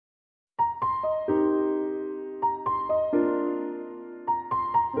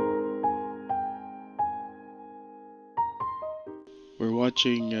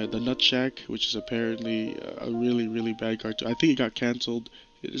watching the NUTSHACK, which is apparently a really bad cartoon. I think it got cancelled.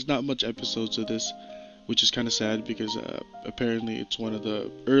 There's not much episodes of this, which is kind of sad because apparently it's one of the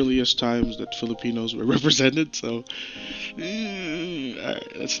earliest times that Filipinos were represented. So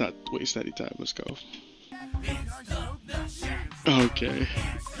alright, let's not waste any time. Let's go. Okay.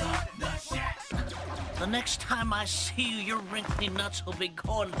 The next time I see you, your wrinkly nuts will be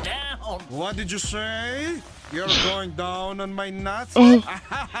going down. What did you say? You're going down on my nuts? No,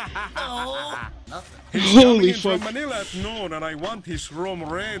 nothing. He's Holy coming in fuck. from Manila at noon, and I want his room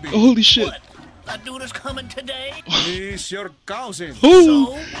ready. Holy shit. What? That dude is coming today? He's your cousin.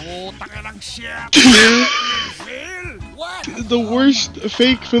 Oh, What? the worst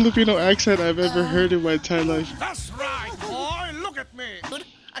fake Filipino accent I've ever heard in my entire life. That's right, boy. Look at me. Dude,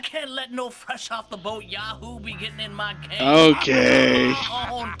 I can't let no fresh off the boat Yahoo be getting in my game. Okay. My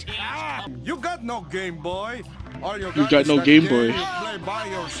own team's You got no Game Boy. All you You got is no that Game game Boy. You play by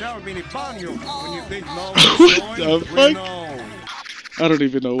yourself in Ipanyo. When you think no What the we fuck? know. I don't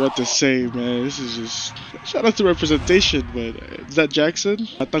even know what to say, man. This is just... Shout out to representation, but... Is that Jackson?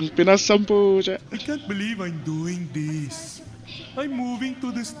 Atang Pinas 10. I can't believe I'm doing this. I'm moving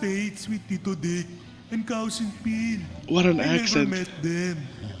to the States with Tito Dick and Cousin Phil. What an I accent. never met them.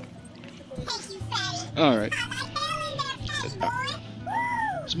 Alright.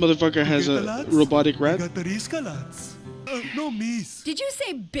 This motherfucker has a robotic rat. Gatarискalads. No, miss. Did you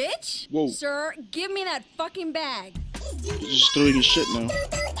say bitch? Whoa. Sir, give me that fucking bag. He's just throwing his shit now.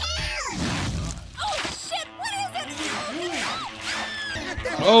 Oh shit, what is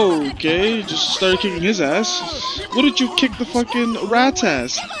it? Okay, just started kicking his ass. What did you kick the fucking rat's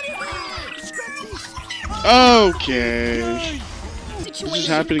ass? Okay. This is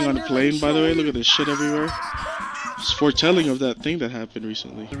happening on a plane, by the way. Look at this shit everywhere. It's foretelling of that thing that happened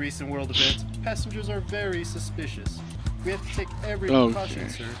recently. The recent world events, passengers are very suspicious. We have to take every Okay. precaution,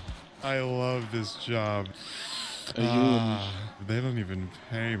 sir. I love this job. Ayun. They don't even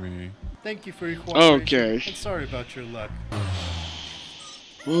pay me. Thank you for your cooperation. Okay. And sorry about your luck.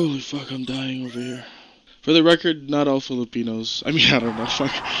 Holy fuck, I'm dying over here. For the record, not all Filipinos. I mean, I don't know.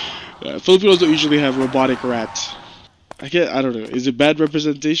 Fuck. Filipinos don't usually have robotic rats. I don't know. Is it bad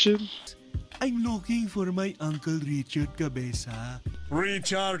representation? I'm looking for my Uncle Richard Cabeza.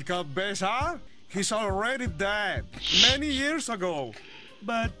 Richard Cabeza? He's already dead. Many years ago.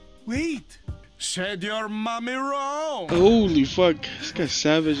 But wait. Said your mommy wrong. Holy fuck. This guy's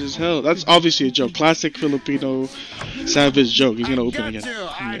savage as hell. That's obviously a joke. Classic Filipino savage joke. He's gonna open again.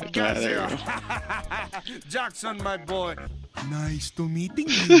 I Yeah, got there you. we go. Jackson, my boy. Nice to meeting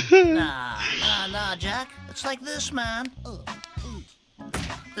you. Nah, Jack. It's like this, man.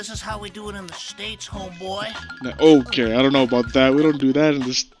 This is how we do it in the States, homeboy. Now, okay, I don't know about that. We don't do that in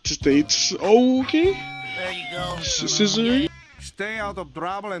the States. Okay. There you go. Scissoring? Stay out of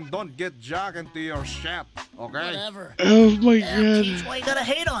trouble and don't get Jack into your shit, okay? Whatever. Oh my Damn, god. Teach, why you gotta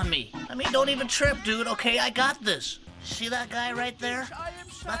hate on me? I mean, don't even trip, dude. Okay, I got this. See that guy right there?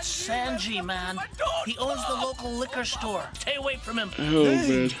 That's Sanji, man. He owns the local liquor store. Stay away from him. Oh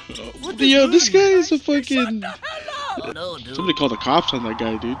man. Yo, this guy is a fucking... No, dude. Somebody called the cops on that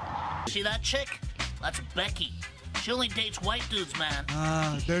guy, dude. See that chick? That's Becky. She only dates white dudes, man.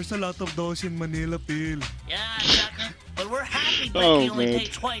 There's a lot of those in Manila, Phil. Yeah, Jacker. But we're happy Becky Oh, only man.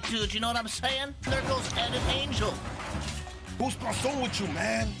 dates white dudes. You know what I'm saying? There goes Ed and Angel. Who's wrong with you,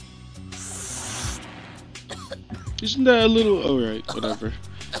 man? Isn't that a little... Alright, whatever.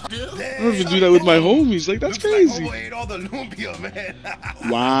 Dude. I don't even do that with my homies. Like, that's crazy. Like ate all the lumpia, man.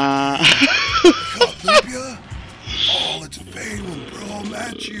 Wow. Lumpia? Oh, it's fame, bro. I'm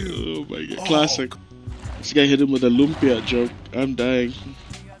at you. Oh my god. Classic. This guy hit him with a lumpia joke. I'm dying.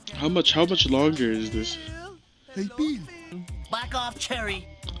 How much longer is this? Hey, Phil. Back off, Cherry.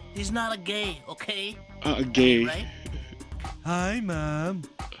 He's not a gay, okay? Gay. Right? Hi, ma'am.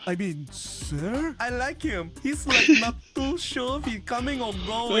 I mean, sir? I like him. He's like not too sure if he's coming or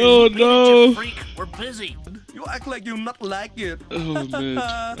going. Oh You no. freak. We're busy. You act like you not like it. Oh man.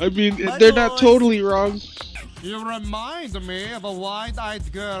 I mean, My they're not boys. totally wrong. You remind me of a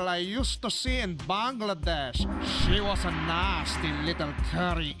white-eyed girl I used to see in Bangladesh. She was a nasty little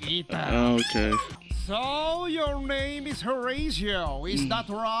curry eater. Okay. So, your name is Horatio, is that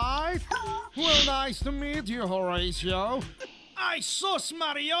right? Well, nice to meet you, Horatio. Ay, sus,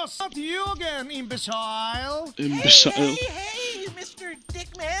 Marios! Not you again, imbecile! Imbecile. Hey, Mr.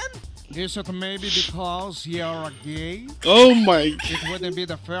 Dickman. Is it maybe because you're a gay? Oh my. It wouldn't be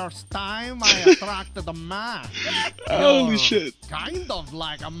the first time I attracted a man. Holy You're shit. Kind of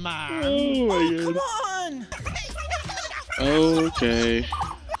like a man. Oh my god. Come on. Okay.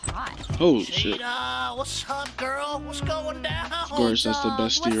 Oh shit. Cheetah, what's up, girl? What's going down? Of course, that's the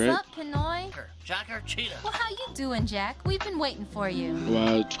bestie, What's right? up, Pinoy? Jacker, Cheetah. Well, how you doing, Jack? We've been waiting for you.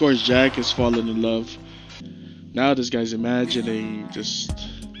 Wow, of course Jack has fallen in love. Now this guy's imagining just...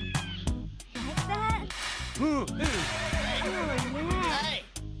 Hey,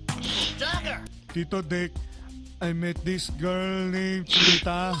 Jacker. Tito Dick, I met this girl named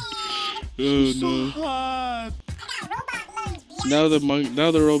Cheetah. Oh no. What? Now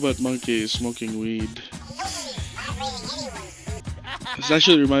the robot monkey is smoking weed. This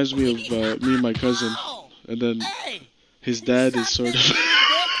actually reminds me of me and my cousin. And then his dad is sort of...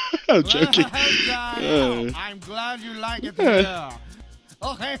 I'm joking. I'm glad you like it here.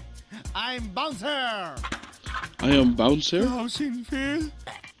 Okay, I'm Bouncer. I am Bouncer? Housing Phil?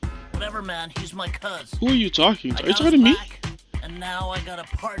 Whatever, man. He's my cuz. Who are you talking to? I Are you got talking to his me? back, and now I got a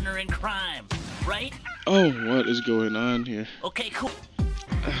partner in crime, right? Oh, what is going on here? Okay, cool.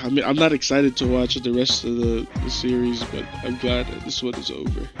 I mean, I'm not excited to watch the rest of the series, but I'm glad that this one is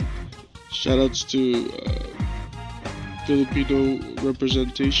over. Shoutouts to Filipino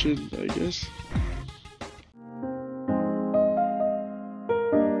representation, I guess.